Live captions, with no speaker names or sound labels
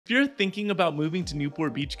you're thinking about moving to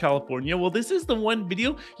Newport Beach, California, well, this is the one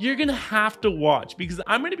video you're gonna have to watch because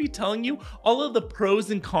I'm gonna be telling you all of the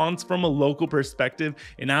pros and cons from a local perspective,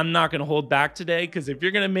 and I'm not gonna hold back today because if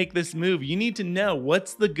you're gonna make this move, you need to know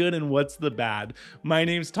what's the good and what's the bad. My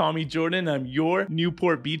name's Tommy Jordan. I'm your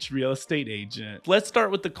Newport Beach real estate agent. Let's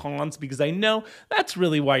start with the cons because I know that's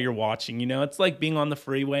really why you're watching. You know, it's like being on the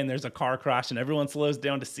freeway and there's a car crash and everyone slows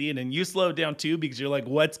down to see it, and you slow down too because you're like,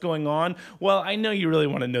 what's going on? Well, I know you really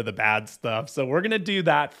want to know the bad stuff. So we're going to do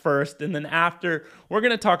that first. And then after, we're going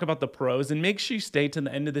to talk about the pros, and make sure you stay to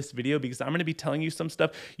the end of this video because I'm going to be telling you some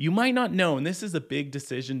stuff you might not know. And this is a big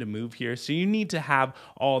decision to move here. So you need to have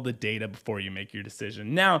all the data before you make your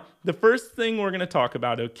decision. Now, the first thing we're going to talk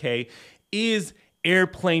about, okay, is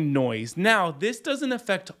airplane noise. Now, this doesn't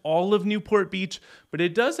affect all of Newport Beach, but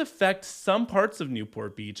it does affect some parts of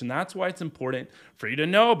Newport Beach, and that's why it's important for you to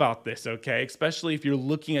know about this, okay? Especially if you're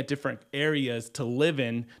looking at different areas to live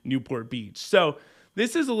in Newport Beach. So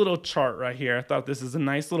this is a little chart right here. I thought this is a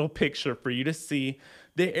nice little picture for you to see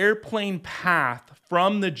the airplane path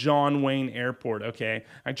from the John Wayne Airport, okay?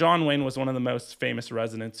 Now, John Wayne was one of the most famous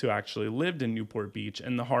residents who actually lived in Newport Beach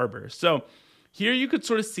and the harbor. So here you could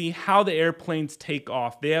sort of see how the airplanes take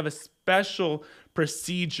off. They have a special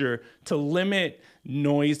procedure to limit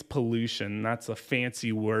noise pollution. That's a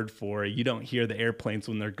fancy word for it. You don't hear the airplanes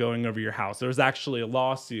when they're going over your house. There was actually a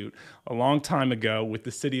lawsuit a long time ago with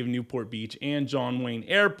the city of Newport Beach and John Wayne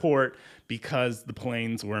Airport because the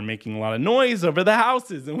planes were making a lot of noise over the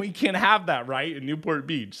houses, and we can't have that, right, in Newport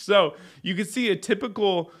Beach. So you can see a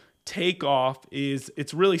typical takeoff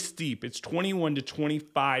it's really steep. It's 21 to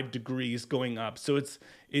 25 degrees going up. So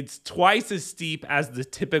it's twice as steep as the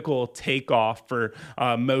typical takeoff for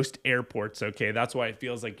most airports, okay? That's why it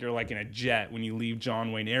feels like you're like in a jet when you leave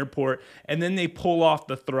John Wayne Airport, and then they pull off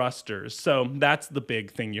the thrusters. So that's the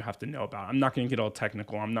big thing you have to know about. I'm not gonna get all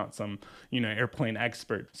technical. I'm not some, airplane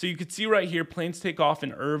expert. So you can see right here, planes take off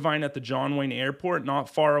in Irvine at the John Wayne Airport, not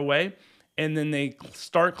far away. And then they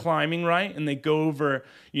start climbing, right? And they go over,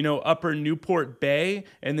 Upper Newport Bay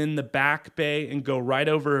and then the Back Bay and go right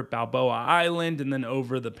over Balboa Island and then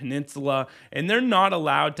over the peninsula. And they're not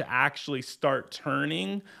allowed to actually start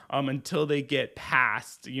turning until they get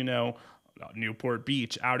past, Newport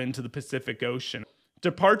Beach out into the Pacific Ocean.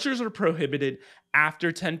 Departures are prohibited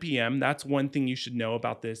after 10 p.m. That's one thing you should know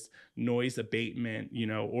about this noise abatement,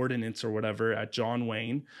 ordinance or whatever at John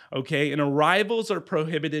Wayne. Okay. And arrivals are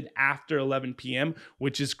prohibited after 11 p.m.,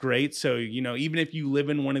 which is great. So, even if you live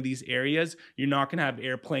in one of these areas, you're not going to have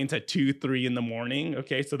airplanes at 2, 3 in the morning.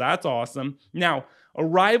 Okay. So that's awesome. Now,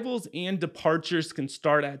 arrivals and departures can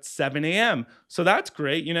start at 7 a.m. So that's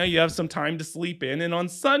great. You have some time to sleep in. And on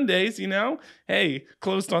Sundays, hey,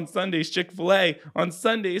 closed on Sundays, Chick-fil-A. On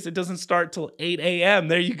Sundays, it doesn't start till 8 a.m.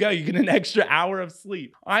 There you go. You get an extra hour of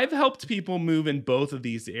sleep. I've helped people move in both of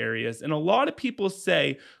these areas. And a lot of people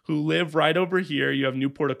say who live right over here, you have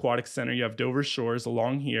Newport Aquatic Center, you have Dover Shores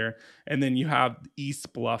along here, and then you have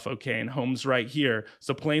East Bluff, okay, and homes right here.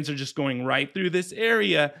 So planes are just going right through this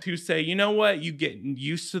area to say, you know what, you get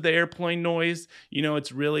used to the airplane noise.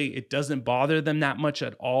 It doesn't bother them that much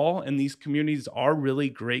at all. And these communities are really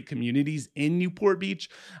great communities in Newport Beach.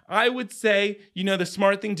 I would say, the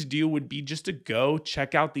smart thing to do would be just to go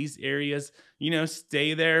check out these areas,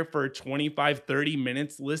 stay there for 25, 30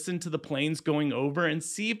 minutes, listen to the planes going over and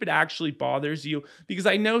see if it actually bothers you. Because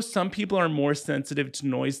I know some people are more sensitive to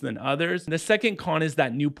noise than others. The second con is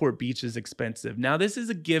that Newport Beach is expensive. Now, this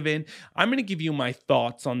is a given. I'm going to give you my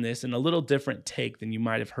thoughts on this in a little different take than you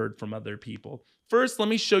might have heard from other people. First, let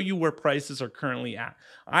me show you where prices are currently at.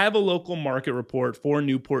 I have a local market report for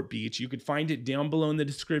Newport Beach. You could find it down below in the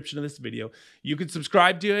description of this video. You can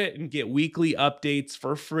subscribe to it and get weekly updates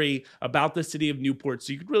for free about the city of Newport,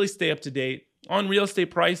 so you could really stay up to date on real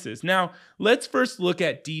estate prices. Now, let's first look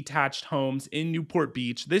at detached homes in Newport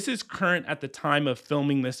Beach. This is current at the time of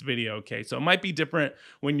filming this video, okay? So it might be different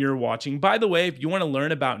when you're watching. By the way, if you want to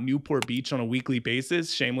learn about Newport Beach on a weekly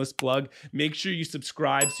basis, shameless plug, make sure you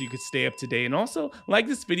subscribe so you could stay up to date. And also like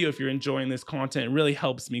this video if you're enjoying this content. It really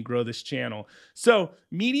helps me grow this channel. So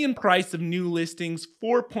median price of new listings,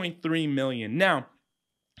 $4.3 million. Now,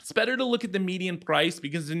 it's better to look at the median price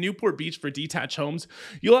because in Newport Beach for detached homes,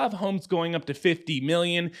 you'll have homes going up to 50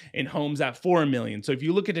 million and homes at 4 million. So if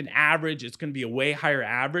you look at an average, it's going to be a way higher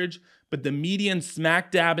average, but the median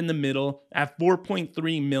smack dab in the middle at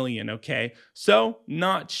 4.3 million, okay? So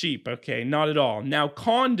not cheap, okay? Not at all. Now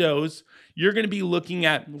condos, you're going to be looking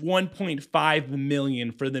at 1.5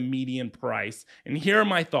 million for the median price. And here are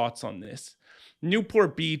my thoughts on this.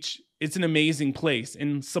 Newport Beach it's an amazing place,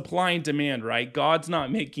 and supply and demand, right? God's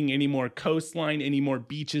not making any more coastline, any more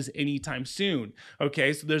beaches anytime soon.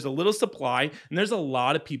 Okay, so there's a little supply and there's a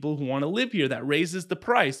lot of people who want to live here. That raises the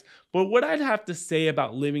price. But what I'd have to say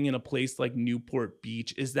about living in a place like Newport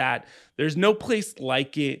Beach is that there's no place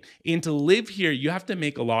like it. And to live here, you have to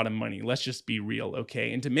make a lot of money. Let's just be real,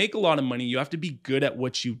 okay? And to make a lot of money, you have to be good at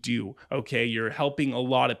what you do, okay? You're helping a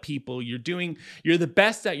lot of people. You're the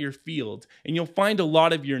best at your field. And you'll find a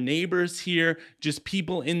lot of your neighbors here, just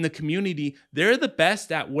people in the community, they're the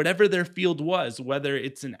best at whatever their field was, whether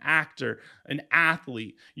it's an actor, an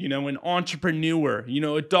athlete, an entrepreneur,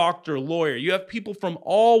 a doctor, lawyer. You have people from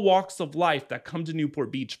all walks of life that come to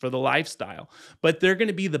Newport Beach for the lifestyle, but they're going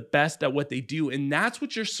to be the best at what they do. And that's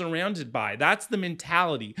what you're surrounded by. That's the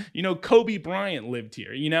mentality. Kobe Bryant lived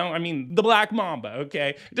here, the Black Mamba,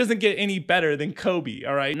 okay? It doesn't get any better than Kobe,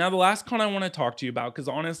 all right? Now, the last con I want to talk to you about, because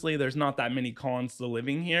honestly, there's not that many cons to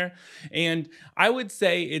living here. And I would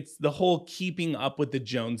say it's the whole keeping up with the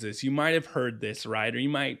Joneses. You might have heard this, right? Or you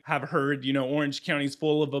might have heard, Orange County's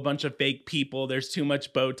full of a bunch of fake people. There's too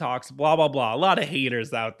much Botox, blah, blah, blah. A lot of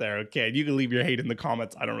haters out there, okay? You can leave your hate in the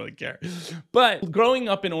comments. I don't really care. But growing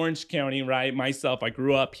up in Orange County, right? Myself, I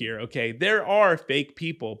grew up here, okay? There are fake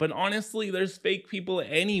people, but honestly, there's fake people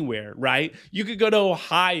anywhere, right? You could go to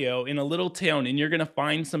Ohio in a little town and you're going to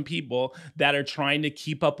find some people that are trying to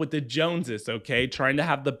keep up with the Joneses, okay? Trying to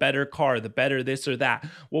have the better car, the better this or that.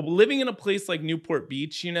 Well, living in a place like Newport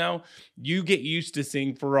Beach, you get used to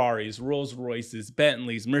seeing Ferraris, Rolls Royces,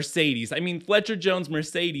 Bentleys, Mercedes. Fletcher Jones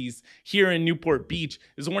Mercedes here in Newport Beach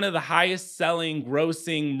is one of the highest selling,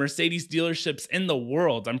 grossing Mercedes dealerships in the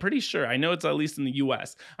world. I'm pretty sure. I know it's at least in the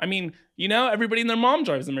US. Everybody and their mom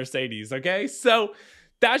drives a Mercedes, okay? So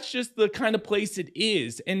that's just the kind of place it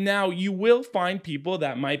is. And now you will find people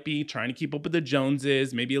that might be trying to keep up with the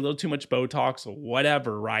Joneses, maybe a little too much Botox or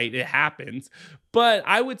whatever, right? It happens. But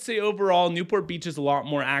I would say overall, Newport Beach is a lot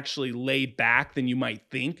more actually laid back than you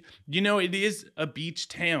might think. It is a beach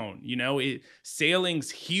town.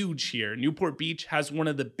 Sailing's huge here. Newport Beach has one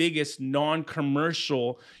of the biggest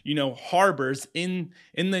non-commercial, harbors in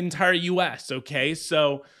the entire US, okay?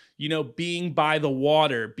 So being by the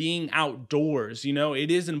water, being outdoors,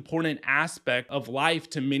 it is an important aspect of life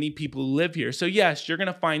to many people who live here. So yes, you're going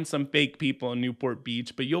to find some fake people in Newport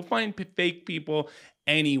Beach, but you'll find fake people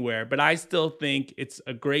anywhere. But I still think it's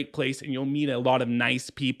a great place and you'll meet a lot of nice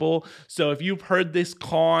people. So if you've heard this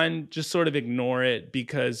con, just sort of ignore it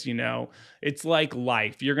because, it's like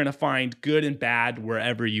life. You're going to find good and bad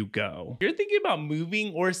wherever you go. If you're thinking about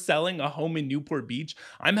moving or selling a home in Newport Beach,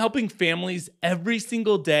 I'm helping families every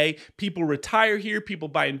single day. People retire here. People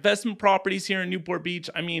buy investment properties here in Newport Beach.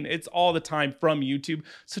 It's all the time from YouTube.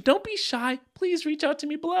 So don't be shy. Please reach out to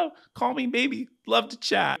me below. Call me, baby. Love to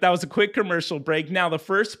chat. That was a quick commercial break. Now, the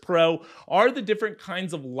first pro are the different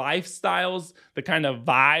kinds of lifestyles, the kind of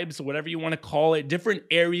vibes, whatever you want to call it, different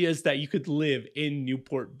areas that you could live in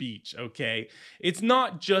Newport Beach, okay? It's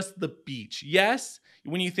not just the beach. Yes,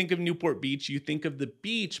 when you think of Newport Beach, you think of the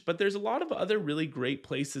beach, but there's a lot of other really great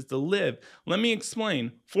places to live. Let me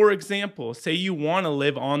explain. For example, say you want to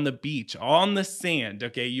live on the beach, on the sand,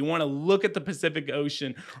 okay? You want to look at the Pacific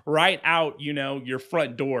Ocean right out, your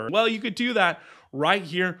front door. Well, you could do that right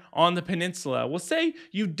here on the peninsula. Well, say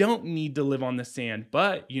you don't need to live on the sand,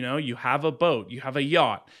 but you have a boat, you have a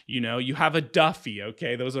yacht, you have a Duffy,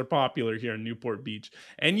 okay? Those are popular here in Newport Beach.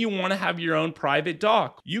 And you want to have your own private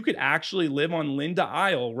dock. You could actually live on Linda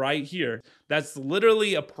Isle right here. That's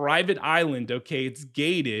literally a private island, okay? It's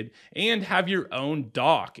gated, and have your own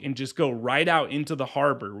dock and just go right out into the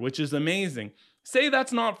harbor, which is amazing. Say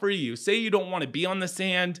that's not for you. Say you don't want to be on the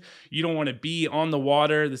sand. You don't want to be on the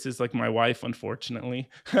water. This is like my wife, unfortunately.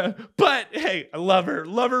 But hey, I love her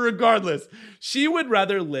regardless. She would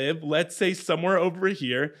rather live, let's say, somewhere over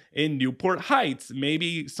here in Newport Heights,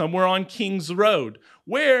 maybe somewhere on Kings Road,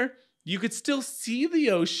 where you could still see the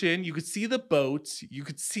ocean, you could see the boats, you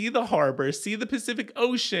could see the harbor, see the Pacific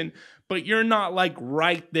Ocean, but you're not like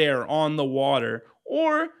right there on the water.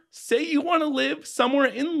 Or say you want to live somewhere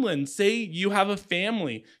inland. Say you have a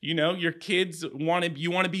family, your kids you want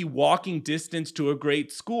to be walking distance to a great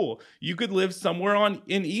school. You could live somewhere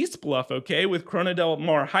in East Bluff, okay, with Corona Del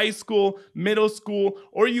Mar High School, middle school,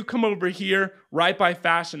 or you come over here right by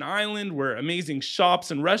Fashion Island where amazing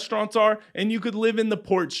shops and restaurants are, and you could live in the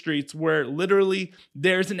Port Streets where literally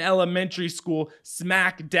there's an elementary school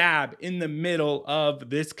smack dab in the middle of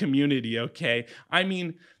this community, okay?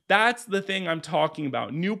 That's the thing I'm talking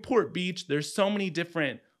about. Newport Beach, there's so many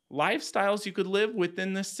different lifestyles you could live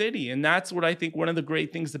within the city. And that's what I think one of the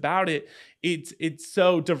great things about it. It's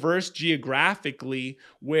so diverse geographically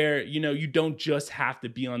where, you know, you don't just have to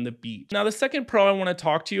be on the beach. Now, the second pro I want to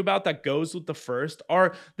talk to you about that goes with the first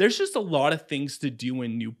are there's just a lot of things to do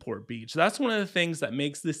in Newport Beach. That's one of the things that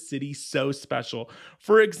makes this city so special.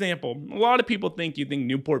 For example, a lot of people think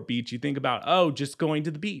Newport Beach, you think about, oh, just going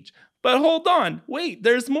to the beach. But hold on, wait,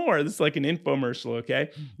 there's more. This is like an infomercial, okay?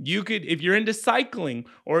 You could, if you're into cycling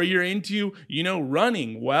or you're into, you know,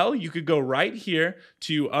 running, well, you could go right here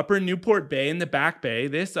to Upper Newport Bay in the Back Bay.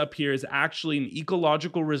 This up here is actually an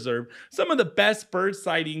ecological reserve. Some of the best bird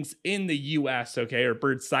sightings in the US, okay, or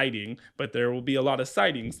bird sighting, but there will be a lot of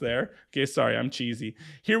sightings there. Okay, sorry, I'm cheesy.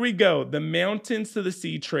 Here we go. The Mountains to the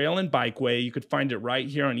Sea Trail and Bikeway. You could find it right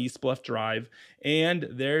here on East Bluff Drive. And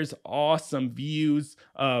there's awesome views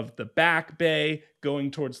of the Back Bay going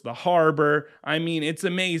towards the harbor. I mean, it's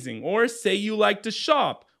amazing. Or say you like to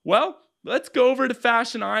shop. Well, let's go over to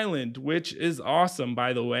Fashion Island, which is awesome,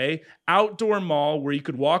 by the way. Outdoor mall where you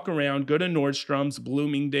could walk around, go to Nordstrom's,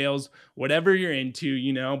 Bloomingdale's, whatever you're into,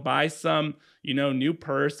 you know, buy some, you know, new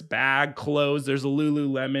purse, bag, clothes. There's a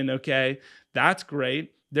Lululemon, okay? That's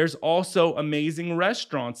great. There's also amazing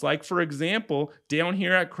restaurants, like, for example, down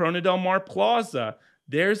here at Corona Del Mar Plaza,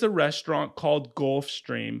 there's a restaurant called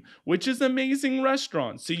Gulfstream, which is an amazing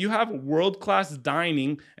restaurant. So you have world-class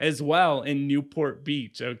dining as well in Newport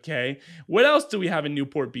Beach, okay? What else do we have in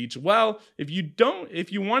Newport Beach? Well, if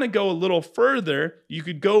you want to go a little further, you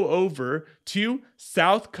could go over to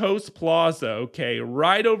South Coast Plaza, okay?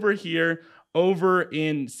 Right over here, over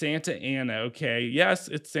in Santa Ana, okay? Yes,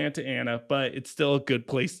 it's Santa Ana, but it's still a good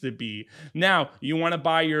place to be. Now, you want to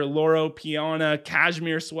buy your Loro Piana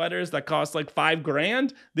cashmere sweaters that cost like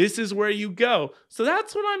 $5,000? This is where you go. So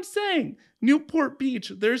that's what I'm saying. Newport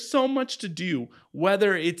Beach, there's so much to do,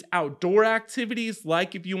 whether it's outdoor activities,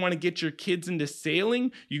 like if you want to get your kids into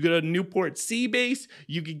sailing, you go to Newport Sea Base,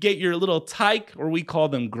 you could get your little tyke, or we call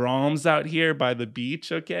them groms out here by the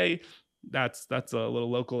beach, okay? That's a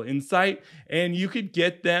little local insight. And you could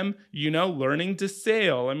get them, you know, learning to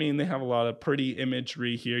sail. I mean, they have a lot of pretty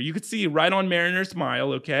imagery here. You could see right on Mariner's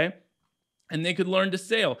Mile, okay? And they could learn to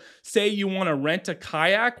sail. Say you want to rent a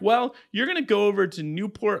kayak. Well, you're going to go over to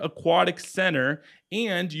Newport Aquatic Center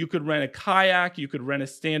and you could rent a kayak. You could rent a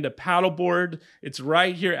stand-up paddleboard. It's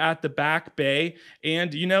right here at the Back Bay.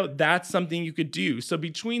 And, you know, that's something you could do. So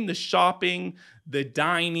between the shopping, the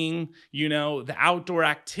dining, you know, the outdoor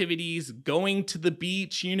activities, going to the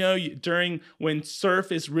beach, you know, during when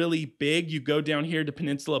surf is really big, you go down here to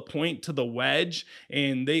Peninsula Point to the Wedge,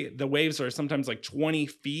 and the waves are sometimes like 20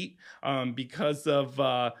 feet because of,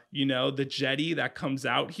 you know, the jetty that comes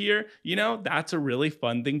out here. You know, that's a really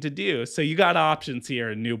fun thing to do. So you got options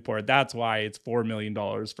here in Newport. That's why it's $4 million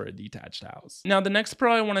for a detached house. Now, the next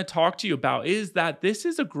pro I want to talk to you about is that this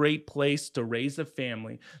is a great place to raise a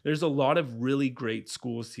family. There's a lot of really great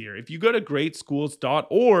schools here. If you go to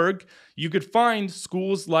greatschools.org, you could find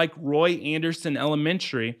schools like Roy Anderson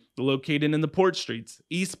Elementary, located in the Port Streets,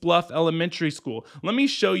 East Bluff Elementary School. Let me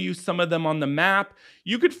show you some of them on the map.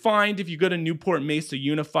 You could find, if you go to Newport Mesa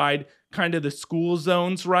Unified, kind of the school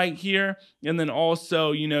zones right here. And then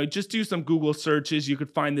also, you know, just do some Google searches. You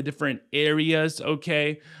could find the different areas,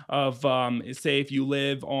 okay, of, say, if you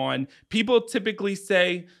live on, people typically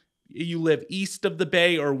say, you live east of the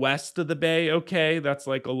bay or west of the bay, okay? That's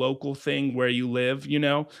like a local thing where you live, you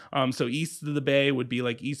know? So east of the bay would be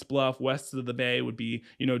like East Bluff, west of the bay would be,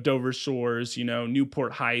 you know, Dover Shores, you know,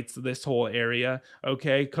 Newport Heights, this whole area,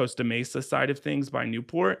 okay? Costa Mesa side of things by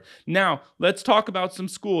Newport. Now, let's talk about some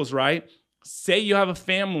schools, right? Say you have a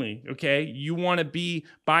family, okay? You want to be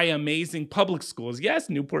by amazing public schools. Yes,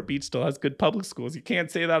 Newport Beach still has good public schools. You can't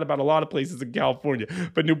say that about a lot of places in California,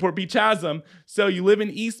 but Newport Beach has them. So you live in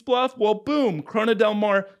East Bluff? Well, boom, Corona Del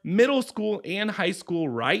Mar Middle School and High School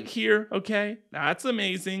right here, okay? That's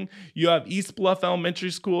amazing. You have East Bluff Elementary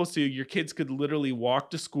School, so your kids could literally walk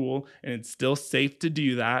to school, and it's still safe to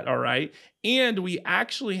do that, all right? And we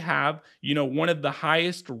actually have, you know, one of the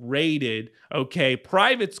highest rated, okay,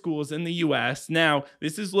 private schools in the US. Now,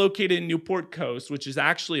 this is located in Newport Coast, which is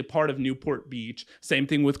actually a part of Newport Beach. Same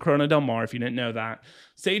thing with Corona Del Mar, if you didn't know that.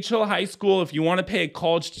 Sage Hill High School, if you want to pay a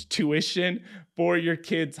college tuition for your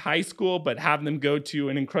kids' high school, but have them go to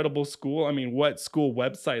an incredible school. I mean, what school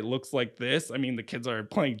website looks like this? I mean, the kids are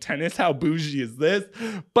playing tennis. How bougie is this?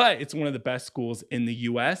 But it's one of the best schools in the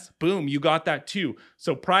US. Boom, you got that too.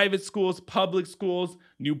 So private schools, public schools,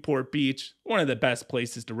 Newport Beach, one of the best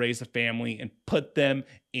places to raise a family and put them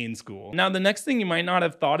in school. Now, the next thing you might not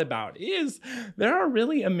have thought about is there are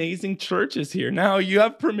really amazing churches here. Now, you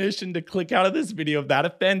have permission to click out of this video if that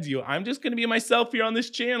offends you. I'm just going to be myself here on this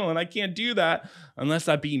channel, and I can't do that unless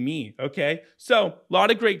I be me, okay? So, a lot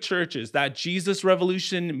of great churches. That Jesus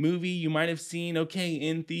Revolution movie you might have seen, okay,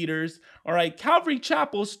 in theaters. All right, Calvary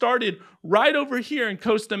Chapel started right over here in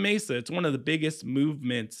Costa Mesa. It's one of the biggest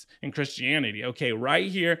movements in Christianity, okay, right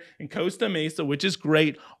here in Costa Mesa, which is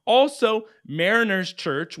great. Also, Mariners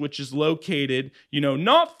Church, which is located,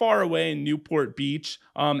 not far away in Newport Beach.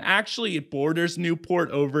 Actually, it borders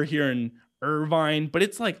Newport over here in Irvine, but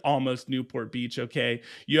it's like almost Newport Beach, okay?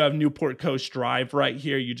 You have Newport Coast Drive right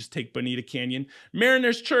here. You just take Bonita Canyon.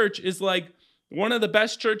 Mariners Church is like one of the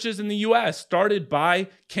best churches in the U.S., started by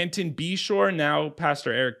Kenton B. Shore, now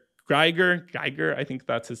Pastor Eric Geiger, I think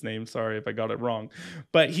that's his name. Sorry if I got it wrong.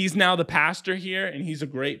 But he's now the pastor here, and he's a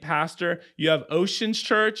great pastor. You have Oceans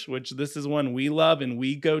Church, which this is one we love and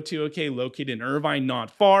we go to, okay, located in Irvine, not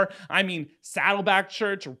far. I mean, Saddleback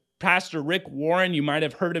Church, Pastor Rick Warren, you might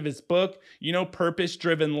have heard of his book,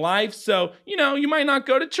 Purpose-Driven Life. So, you might not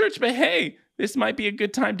go to church, but hey, this might be a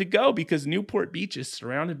good time to go because Newport Beach is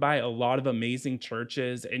surrounded by a lot of amazing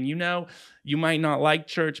churches. And you might not like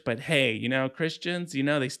church, but hey, Christians,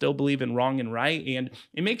 they still believe in wrong and right. And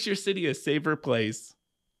it makes your city a safer place.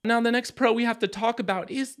 Now, the next pro we have to talk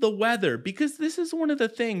about is the weather, because this is one of the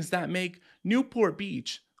things that make Newport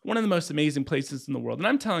Beach one of the most amazing places in the world. And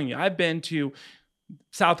I'm telling you, I've been to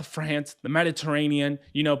south of France, the Mediterranean,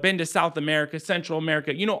 been to South America, Central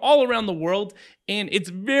America, all around the world. And it's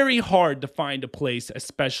very hard to find a place as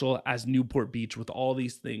special as Newport Beach with all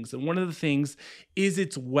these things. And one of the things is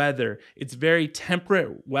its weather. It's very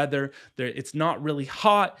temperate weather. It's not really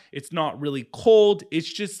hot. It's not really cold.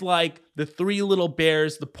 It's just like the Three Little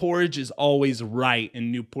Bears. The porridge is always right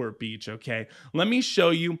in Newport Beach, okay? Let me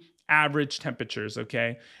show you average temperatures,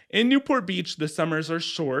 okay? In Newport Beach, the summers are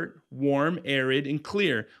short, warm, arid, and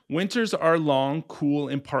clear. Winters are long, cool,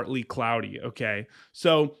 and partly cloudy, okay?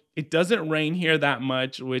 So it doesn't rain here that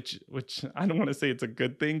much, which I don't want to say it's a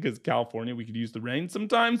good thing because California, we could use the rain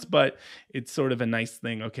sometimes, but it's sort of a nice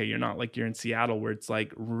thing, okay? You're not like you're in Seattle where it's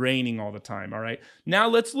like raining all the time, all right? Now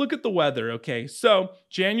let's look at the weather, okay? So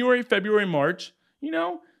January, February, March,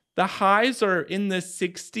 the highs are in the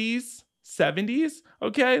 60s, 70s,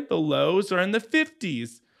 okay? The lows are in the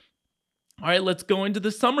 50s. All right, let's go into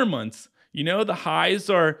the summer months. The highs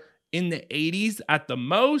are in the 80s at the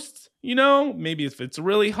most. Maybe if it's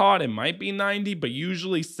really hot, it might be 90, but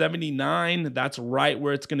usually 79. That's right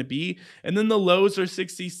where it's going to be. And then the lows are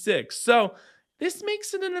 66. So this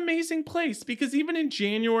makes it an amazing place because even in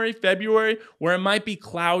January, February, where it might be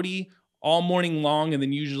cloudy all morning long, and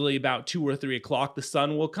then usually about 2 or 3 o'clock, the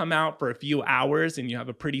sun will come out for a few hours and you have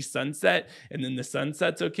a pretty sunset. And then the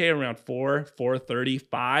sunset's okay around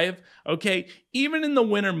 4:35. Okay. Even in the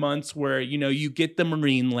winter months where, you get the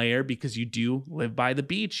marine layer because you do live by the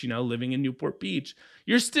beach, living in Newport Beach,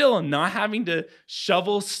 you're still not having to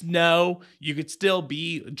shovel snow. You could still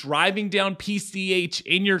be driving down PCH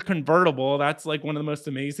in your convertible. That's like one of the most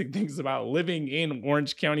amazing things about living in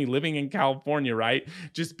Orange County, living in California, right?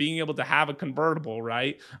 Just being able to have a convertible,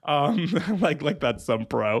 right? Like that's some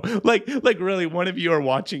pro. Like really, one of you are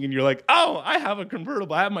watching and you're like, oh, I have a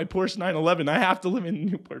convertible. I have my Porsche 911. I have to live in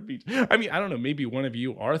Newport Beach. I mean, I don't know. Maybe one of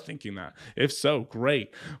you are thinking that. If so,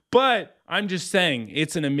 great. But I'm just saying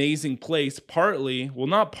it's an amazing place,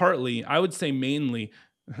 not partly, I would say mainly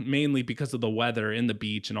because of the weather and the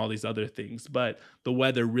beach and all these other things, but the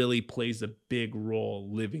weather really plays a big role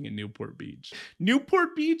living in Newport Beach.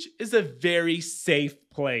 Newport Beach is a very safe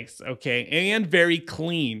place, okay, and very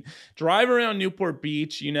clean. Drive around Newport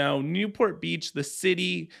Beach, Newport Beach, the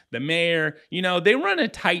city, the mayor, they run a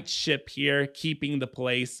tight ship here, keeping the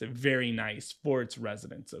place very nice for its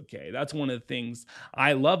residents, okay? That's one of the things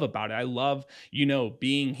I love about it. I love,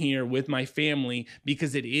 being here with my family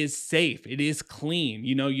because it is safe. It is clean.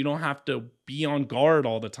 You don't have to be on guard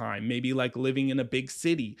all the time, maybe like living in a big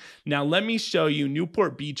city. Now, let me show you,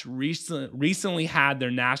 Newport Beach recently had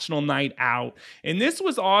their National Night Out, and this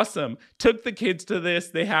was awesome. Took the kids to this.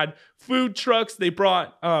 They had food trucks. They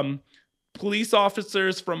brought police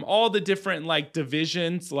officers from all the different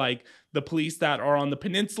divisions, like the police that are on the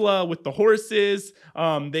peninsula with the horses.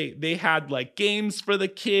 They had games for the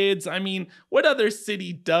kids. I mean, what other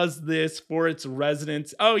city does this for its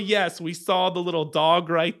residents? Oh yes, we saw the little dog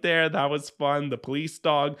right there. That was fun, the police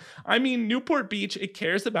dog. I mean, Newport Beach, it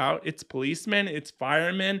cares about its policemen, its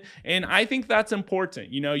firemen, and I think that's important.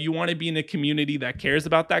 You want to be in a community that cares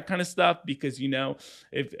about that kind of stuff because,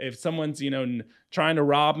 if someone's, trying to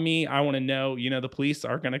rob me, I want to know, you know, the police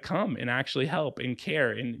are going to come and actually help and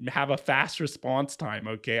care and have a fast response time.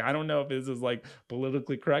 Okay. I don't know if this is like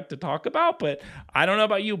politically correct to talk about, but I don't know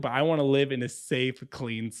about you, but I want to live in a safe,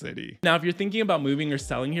 clean city. Now, if you're thinking about moving or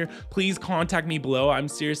selling here, please contact me below. I'm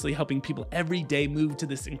seriously helping people every day move to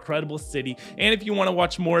this incredible city. And if you want to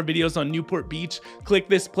watch more videos on Newport Beach, click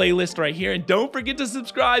this playlist right here. And don't forget to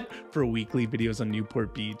subscribe for weekly videos on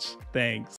Newport Beach. Thanks.